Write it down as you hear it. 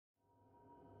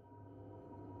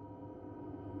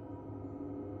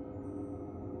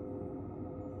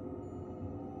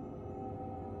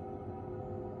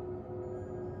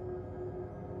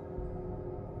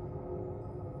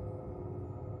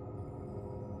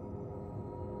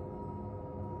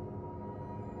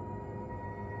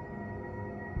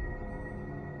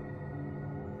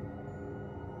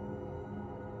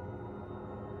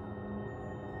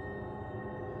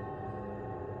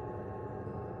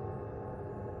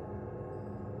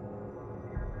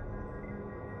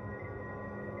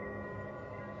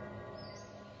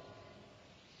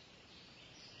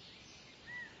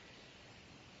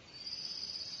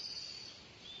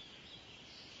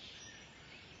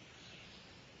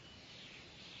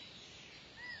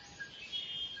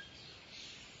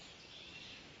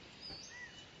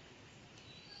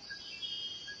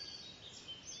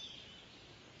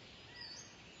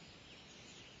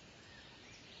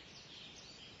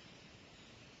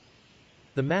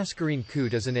The mascarene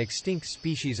coot is an extinct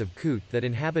species of coot that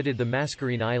inhabited the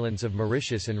Mascarene Islands of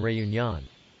Mauritius and Réunion.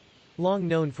 Long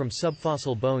known from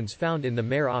subfossil bones found in the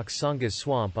Mare aux Sangas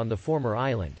swamp on the former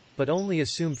island, but only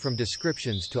assumed from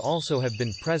descriptions to also have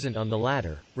been present on the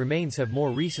latter, remains have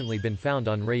more recently been found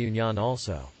on Réunion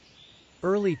also.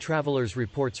 Early travelers'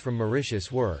 reports from Mauritius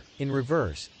were, in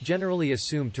reverse, generally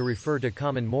assumed to refer to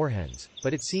common moorhens,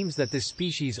 but it seems that this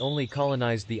species only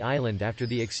colonized the island after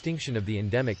the extinction of the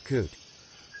endemic coot.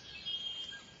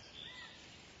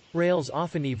 Rails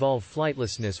often evolve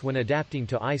flightlessness when adapting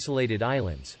to isolated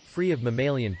islands, free of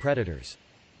mammalian predators.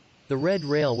 The red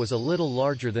rail was a little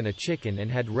larger than a chicken and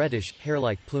had reddish,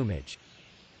 hair-like plumage.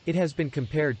 It has been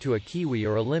compared to a kiwi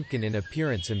or a limpkin in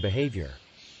appearance and behavior.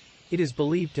 It is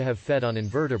believed to have fed on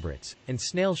invertebrates, and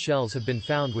snail shells have been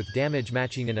found with damage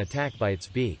matching an attack by its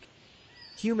beak.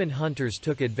 Human hunters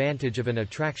took advantage of an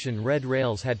attraction red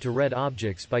rails had to red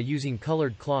objects by using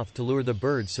colored cloth to lure the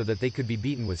birds so that they could be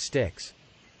beaten with sticks.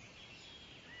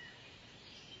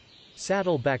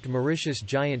 Saddle-backed Mauritius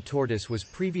giant tortoise was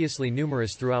previously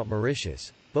numerous throughout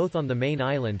Mauritius, both on the main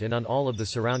island and on all of the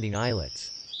surrounding islets.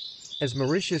 As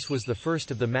Mauritius was the first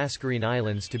of the Mascarene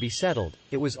Islands to be settled,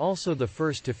 it was also the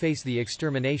first to face the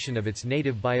extermination of its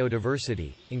native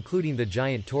biodiversity, including the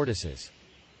giant tortoises.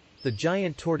 The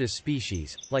giant tortoise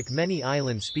species, like many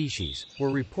island species, were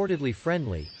reportedly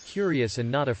friendly, curious and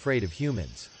not afraid of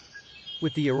humans.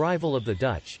 With the arrival of the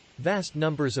Dutch, vast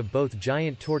numbers of both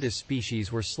giant tortoise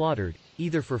species were slaughtered,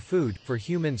 either for food, for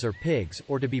humans or pigs,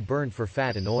 or to be burned for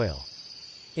fat and oil.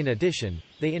 In addition,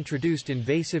 they introduced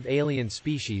invasive alien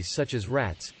species such as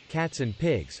rats, cats and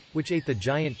pigs, which ate the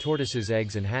giant tortoise's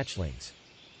eggs and hatchlings.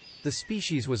 The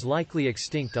species was likely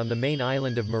extinct on the main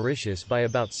island of Mauritius by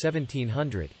about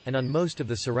 1700, and on most of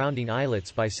the surrounding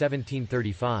islets by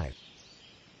 1735.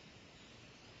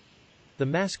 The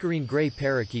mascarene gray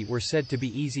parakeet were said to be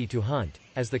easy to hunt,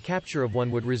 as the capture of one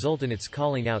would result in its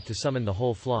calling out to summon the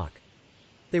whole flock.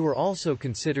 They were also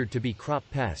considered to be crop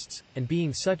pests, and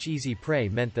being such easy prey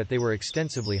meant that they were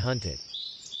extensively hunted.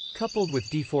 Coupled with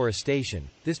deforestation,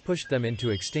 this pushed them into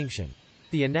extinction.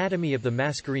 The anatomy of the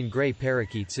mascarene gray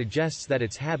parakeet suggests that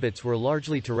its habits were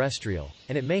largely terrestrial,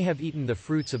 and it may have eaten the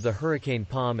fruits of the hurricane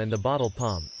palm and the bottle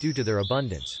palm, due to their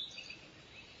abundance.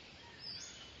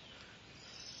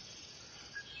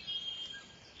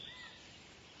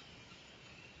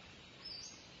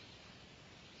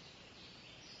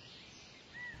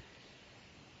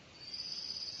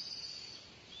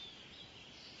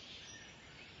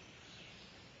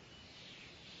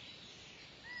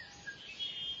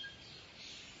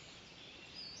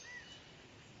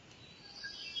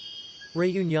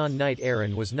 Réunion night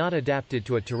heron was not adapted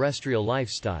to a terrestrial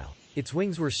lifestyle. Its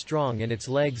wings were strong and its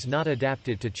legs not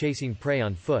adapted to chasing prey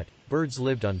on foot. Birds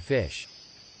lived on fish.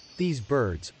 These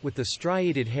birds, with the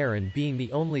striated heron being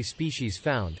the only species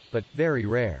found, but very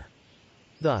rare.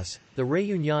 Thus, the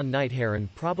Réunion night heron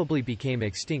probably became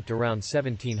extinct around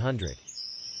 1700.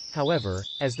 However,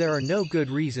 as there are no good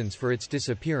reasons for its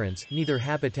disappearance, neither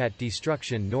habitat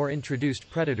destruction nor introduced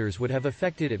predators would have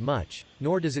affected it much,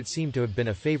 nor does it seem to have been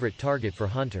a favorite target for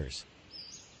hunters.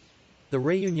 The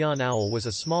Réunion owl was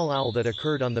a small owl that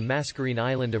occurred on the Mascarene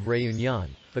island of Réunion,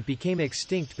 but became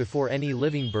extinct before any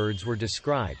living birds were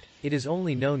described. It is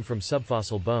only known from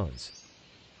subfossil bones.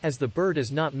 As the bird is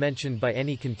not mentioned by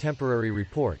any contemporary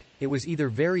report, it was either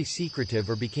very secretive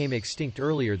or became extinct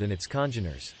earlier than its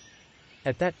congeners.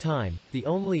 At that time, the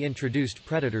only introduced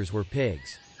predators were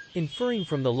pigs. Inferring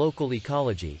from the local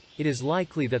ecology, it is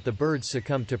likely that the birds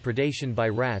succumbed to predation by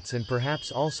rats and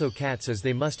perhaps also cats, as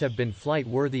they must have been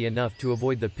flight-worthy enough to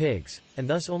avoid the pigs, and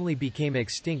thus only became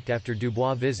extinct after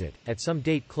Dubois' visit, at some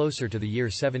date closer to the year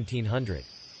 1700.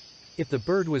 If the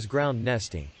bird was ground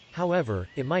nesting, however,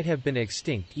 it might have been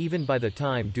extinct even by the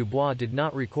time Dubois did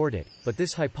not record it, but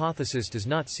this hypothesis does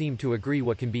not seem to agree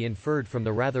what can be inferred from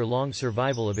the rather long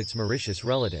survival of its Mauritius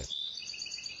relative.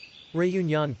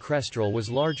 Réunion kestrel was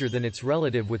larger than its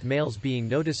relative, with males being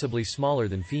noticeably smaller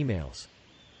than females.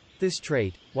 This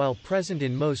trait, while present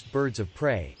in most birds of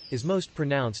prey, is most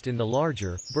pronounced in the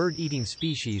larger, bird-eating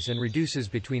species and reduces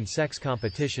between sex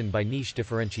competition by niche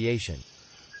differentiation.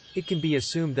 It can be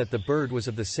assumed that the bird was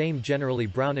of the same generally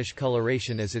brownish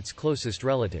coloration as its closest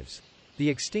relatives. The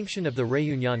extinction of the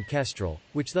Réunion kestrel,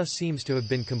 which thus seems to have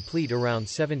been complete around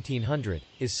 1700,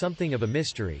 is something of a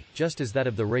mystery, just as that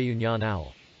of the Réunion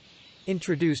owl.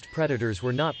 Introduced predators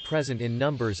were not present in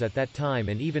numbers at that time,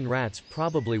 and even rats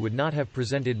probably would not have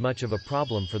presented much of a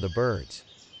problem for the birds.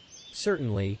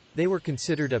 Certainly, they were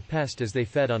considered a pest as they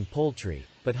fed on poultry,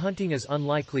 but hunting is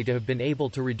unlikely to have been able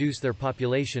to reduce their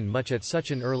population much at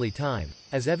such an early time,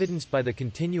 as evidenced by the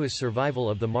continuous survival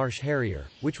of the marsh harrier,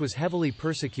 which was heavily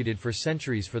persecuted for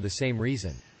centuries for the same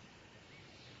reason.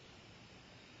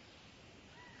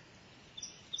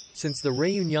 Since the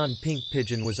Réunion pink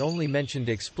pigeon was only mentioned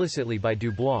explicitly by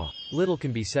Dubois, little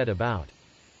can be said about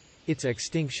its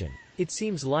extinction. It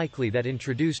seems likely that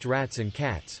introduced rats and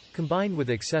cats, combined with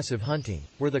excessive hunting,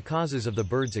 were the causes of the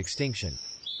bird's extinction.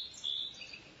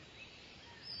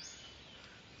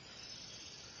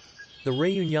 The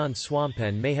Réunion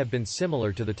swamphen may have been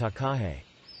similar to the takahe.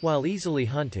 While easily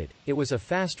hunted, it was a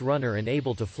fast runner and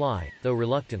able to fly, though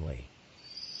reluctantly.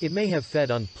 It may have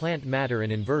fed on plant matter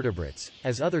and invertebrates,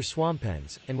 as other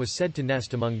swamphens, and was said to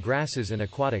nest among grasses and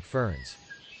aquatic ferns.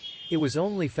 It was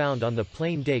only found on the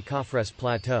Plaine des Coffres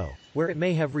plateau, where it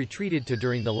may have retreated to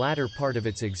during the latter part of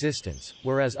its existence,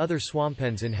 whereas other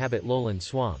swamphens inhabit lowland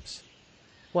swamps.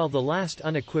 While the last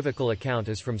unequivocal account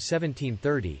is from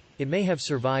 1730, it may have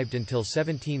survived until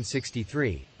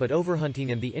 1763, but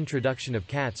overhunting and the introduction of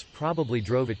cats probably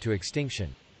drove it to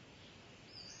extinction.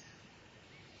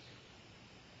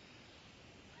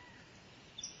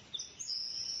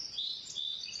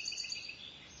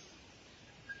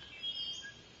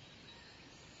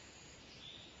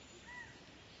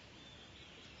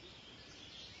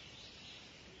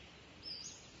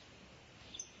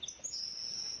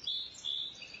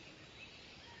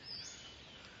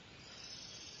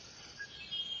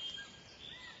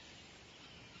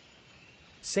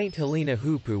 St. Helena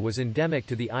hoopoe was endemic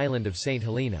to the island of St.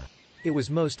 Helena. It was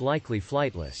most likely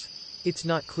flightless. It's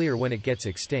not clear when it gets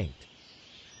extinct.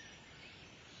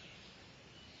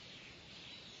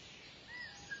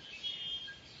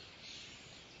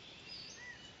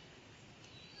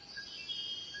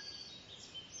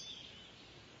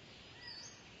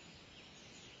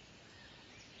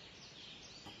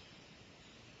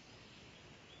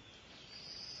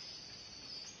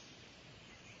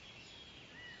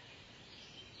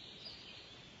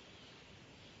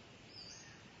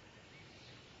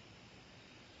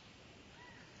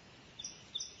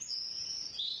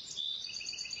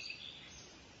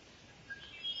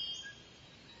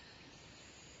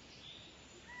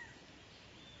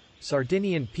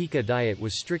 Sardinian pika diet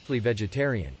was strictly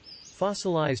vegetarian.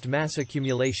 Fossilized mass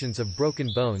accumulations of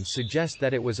broken bones suggest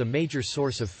that it was a major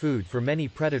source of food for many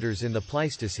predators in the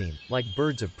Pleistocene, like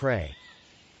birds of prey.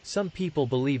 Some people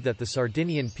believe that the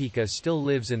Sardinian pika still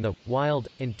lives in the wild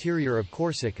interior of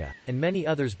Corsica, and many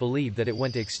others believe that it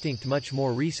went extinct much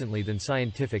more recently than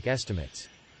scientific estimates.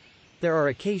 There are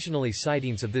occasionally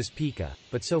sightings of this pika,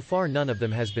 but so far none of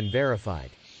them has been verified.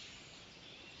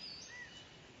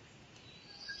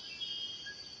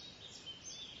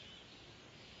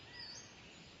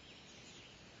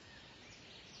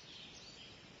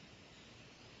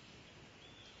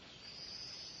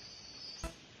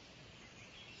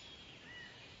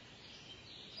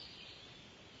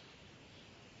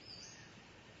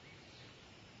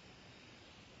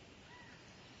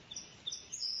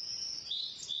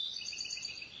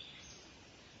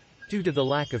 Due to the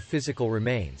lack of physical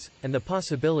remains, and the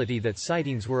possibility that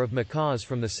sightings were of macaws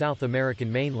from the South American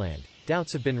mainland,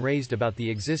 doubts have been raised about the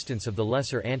existence of the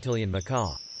Lesser Antillean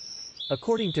macaw.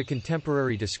 According to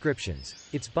contemporary descriptions,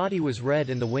 its body was red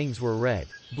and the wings were red,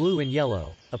 blue and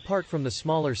yellow. Apart from the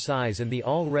smaller size and the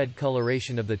all-red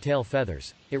coloration of the tail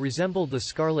feathers, it resembled the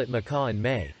scarlet macaw and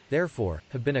may, therefore,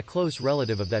 have been a close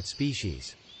relative of that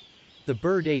species. The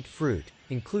bird ate fruit,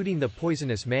 including the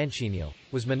poisonous manchineel,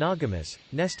 was monogamous,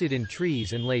 nested in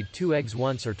trees and laid 2 eggs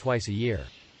once or twice a year.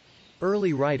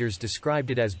 Early writers described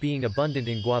it as being abundant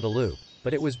in Guadeloupe,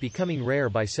 but it was becoming rare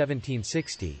by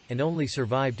 1760, and only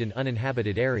survived in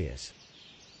uninhabited areas.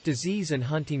 Disease and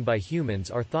hunting by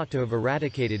humans are thought to have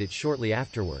eradicated it shortly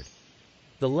afterward.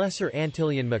 The Lesser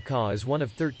Antillean macaw is one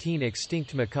of 13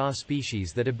 extinct macaw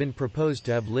species that have been proposed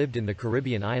to have lived in the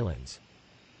Caribbean islands.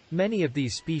 Many of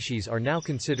these species are now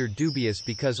considered dubious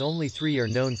because only 3 are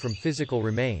known from physical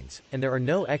remains, and there are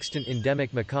no extant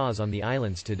endemic macaws on the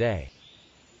islands today.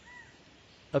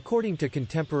 According to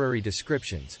contemporary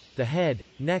descriptions, the head,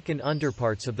 neck and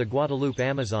underparts of the Guadeloupe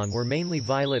Amazon were mainly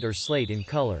violet or slate in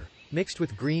color, mixed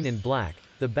with green and black,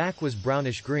 the back was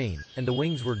brownish-green, and the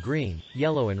wings were green,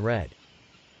 yellow and red.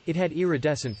 It had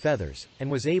iridescent feathers, and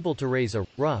was able to raise a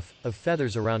ruff of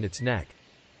feathers around its neck.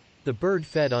 The bird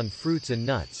fed on fruits and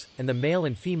nuts, and the male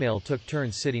and female took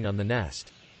turns sitting on the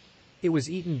nest. It was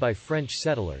eaten by French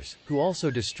settlers, who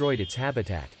also destroyed its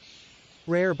habitat.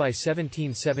 Rare by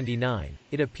 1779,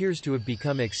 it appears to have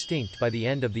become extinct by the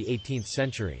end of the 18th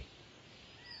century.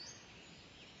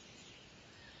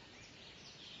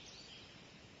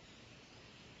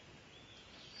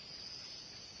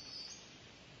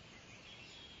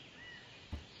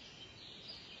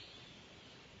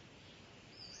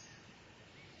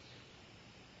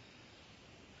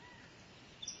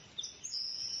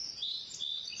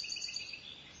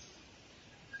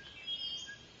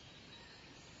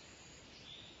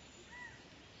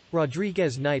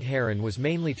 Rodrigues' night heron was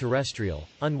mainly terrestrial,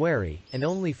 unwary, and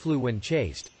only flew when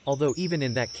chased, although even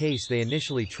in that case they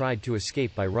initially tried to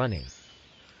escape by running.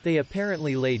 They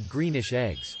apparently laid greenish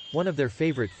eggs. One of their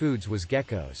favorite foods was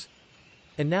geckos.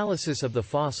 Analysis of the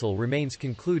fossil remains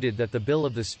concluded that the bill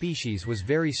of the species was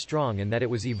very strong and that it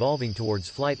was evolving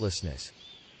towards flightlessness.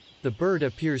 The bird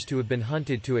appears to have been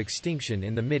hunted to extinction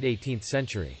in the mid-18th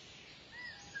century.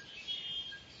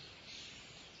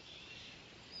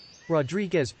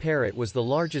 Rodrigues' parrot was the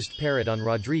largest parrot on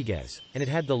Rodrigues, and it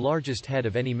had the largest head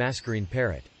of any mascarene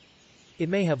parrot. It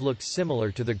may have looked similar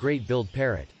to the great-billed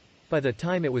parrot. By the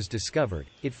time it was discovered,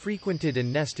 it frequented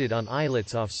and nested on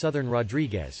islets off southern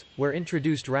Rodrigues, where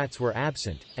introduced rats were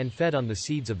absent, and fed on the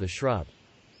seeds of the shrub.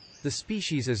 The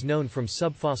species is known from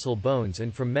subfossil bones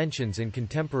and from mentions in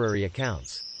contemporary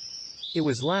accounts. It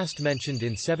was last mentioned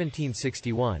in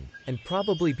 1761, and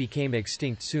probably became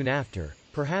extinct soon after,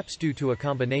 perhaps due to a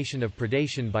combination of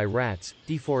predation by rats,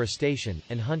 deforestation,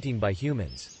 and hunting by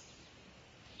humans.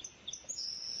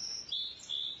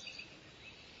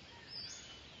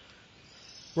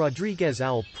 Rodrigues'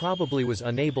 owl probably was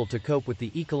unable to cope with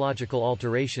the ecological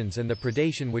alterations and the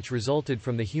predation which resulted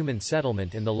from the human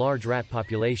settlement and the large rat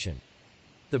population.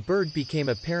 The bird became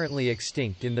apparently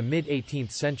extinct in the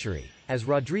mid-18th century, as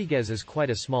Rodrigues is quite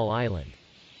a small island.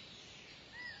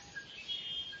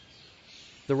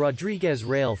 The Rodrigues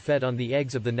rail fed on the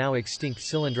eggs of the now extinct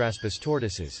Cylindраspis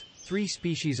tortoises, 3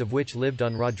 species of which lived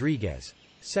on Rodrigues.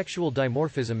 Sexual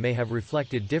dimorphism may have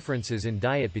reflected differences in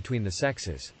diet between the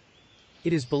sexes.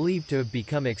 It is believed to have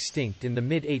become extinct in the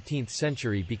mid-18th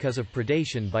century because of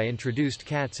predation by introduced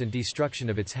cats and destruction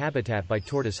of its habitat by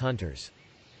tortoise hunters.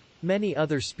 Many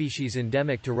other species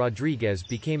endemic to Rodrigues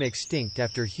became extinct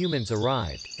after humans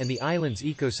arrived, and the island's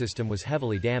ecosystem was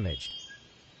heavily damaged.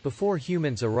 Before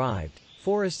humans arrived,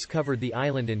 forests covered the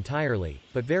island entirely,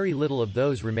 but very little of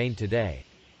those remain today.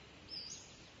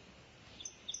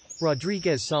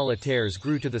 Rodrigues solitaires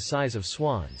grew to the size of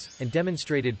swans, and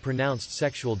demonstrated pronounced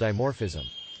sexual dimorphism.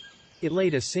 It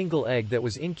laid a single egg that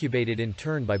was incubated in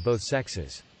turn by both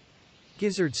sexes.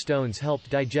 Gizzard stones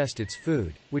helped digest its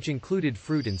food, which included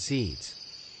fruit and seeds.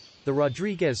 The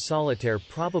Rodrigues solitaire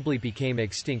probably became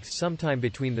extinct sometime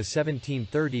between the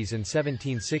 1730s and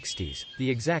 1760s, the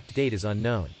exact date is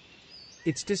unknown.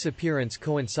 Its disappearance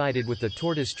coincided with the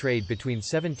tortoise trade between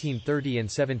 1730 and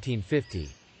 1750.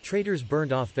 Traders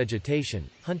burned off vegetation,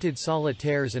 hunted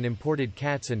solitaires and imported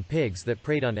cats and pigs that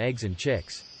preyed on eggs and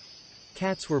chicks.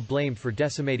 Cats were blamed for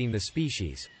decimating the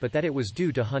species, but that it was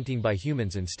due to hunting by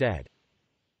humans instead.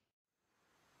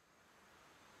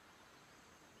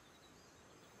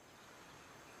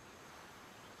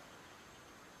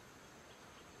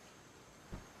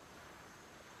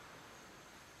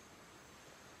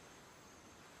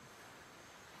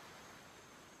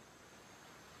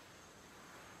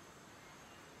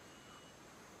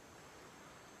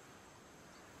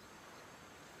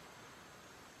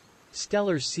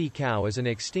 Steller's sea cow is an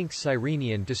extinct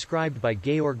sirenian described by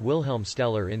Georg Wilhelm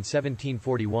Steller in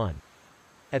 1741.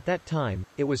 At that time,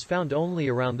 it was found only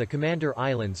around the Commander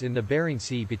Islands in the Bering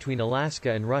Sea between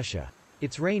Alaska and Russia.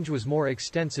 Its range was more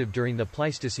extensive during the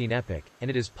Pleistocene epoch, and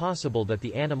it is possible that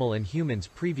the animal and humans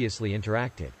previously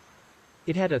interacted.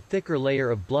 It had a thicker layer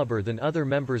of blubber than other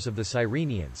members of the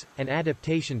sirenians, an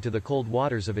adaptation to the cold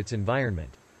waters of its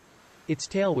environment. Its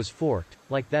tail was forked,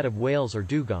 like that of whales or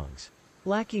dugongs.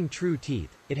 Lacking true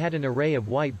teeth, it had an array of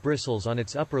white bristles on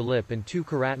its upper lip and 2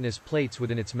 keratinous plates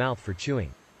within its mouth for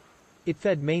chewing. It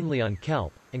fed mainly on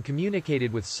kelp, and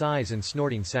communicated with sighs and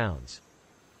snorting sounds.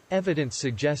 Evidence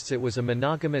suggests it was a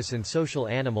monogamous and social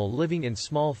animal living in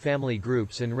small family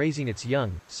groups and raising its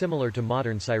young, similar to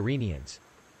modern sirenians.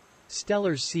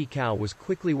 Steller's sea cow was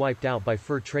quickly wiped out by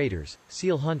fur traders,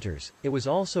 seal hunters. It was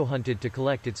also hunted to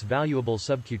collect its valuable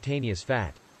subcutaneous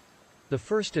fat. The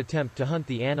first attempt to hunt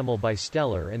the animal by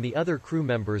Steller and the other crew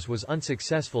members was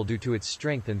unsuccessful due to its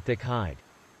strength and thick hide.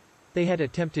 They had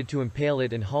attempted to impale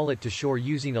it and haul it to shore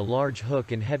using a large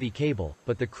hook and heavy cable,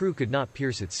 but the crew could not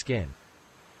pierce its skin.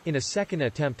 In a second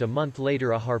attempt a month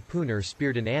later a harpooner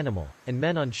speared an animal, and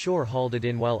men on shore hauled it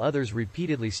in while others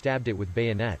repeatedly stabbed it with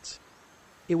bayonets.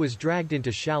 It was dragged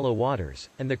into shallow waters,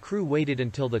 and the crew waited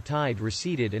until the tide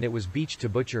receded and it was beached to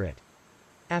butcher it.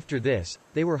 After this,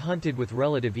 they were hunted with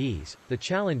relative ease, the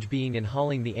challenge being in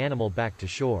hauling the animal back to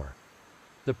shore.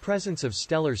 The presence of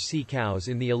Steller's sea cows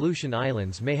in the Aleutian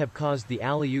Islands may have caused the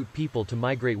Aleut people to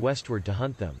migrate westward to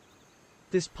hunt them.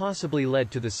 This possibly led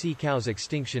to the sea cow's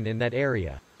extinction in that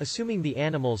area, assuming the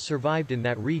animals survived in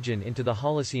that region into the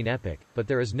Holocene epoch, but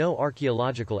there is no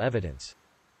archaeological evidence.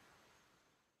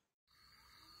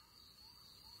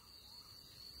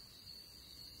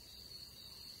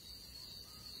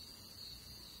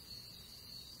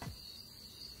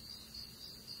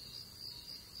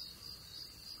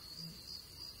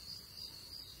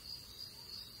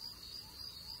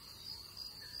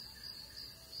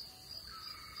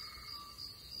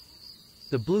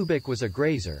 The bluebuck was a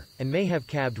grazer, and may have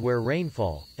calved where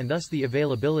rainfall, and thus the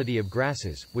availability of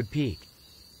grasses, would peak.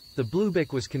 The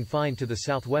bluebuck was confined to the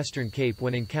southwestern Cape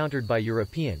when encountered by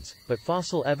Europeans, but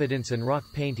fossil evidence and rock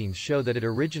paintings show that it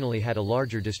originally had a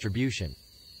larger distribution.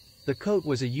 The coat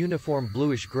was a uniform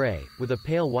bluish-gray, with a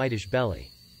pale whitish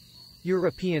belly.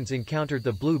 Europeans encountered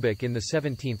the bluebuck in the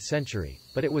 17th century,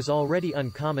 but it was already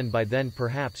uncommon by then,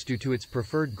 perhaps due to its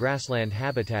preferred grassland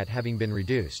habitat having been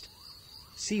reduced.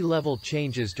 Sea level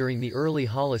changes during the early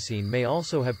Holocene may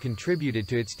also have contributed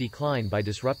to its decline by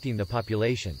disrupting the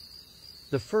population.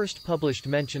 The first published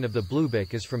mention of the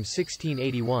bluebuck is from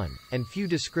 1681, and few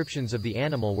descriptions of the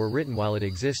animal were written while it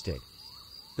existed.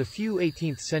 The few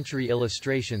 18th-century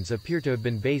illustrations appear to have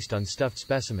been based on stuffed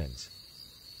specimens.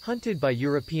 Hunted by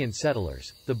European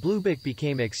settlers, the bluebuck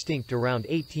became extinct around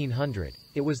 1800.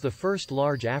 It was the first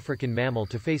large African mammal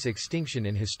to face extinction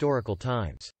in historical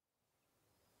times.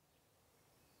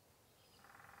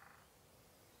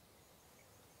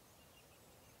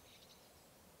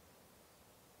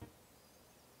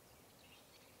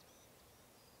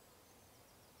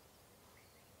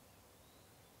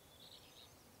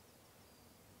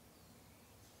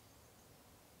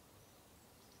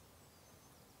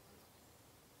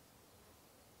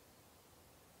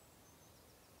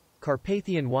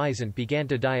 Carpathian wisent began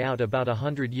to die out about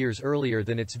 100 years earlier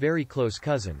than its very close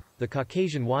cousin, the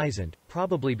Caucasian wisent,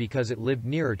 probably because it lived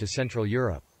nearer to Central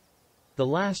Europe. The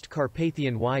last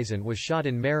Carpathian wisent was shot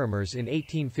in Maramuresh in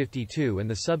 1852 and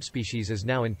the subspecies is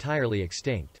now entirely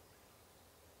extinct.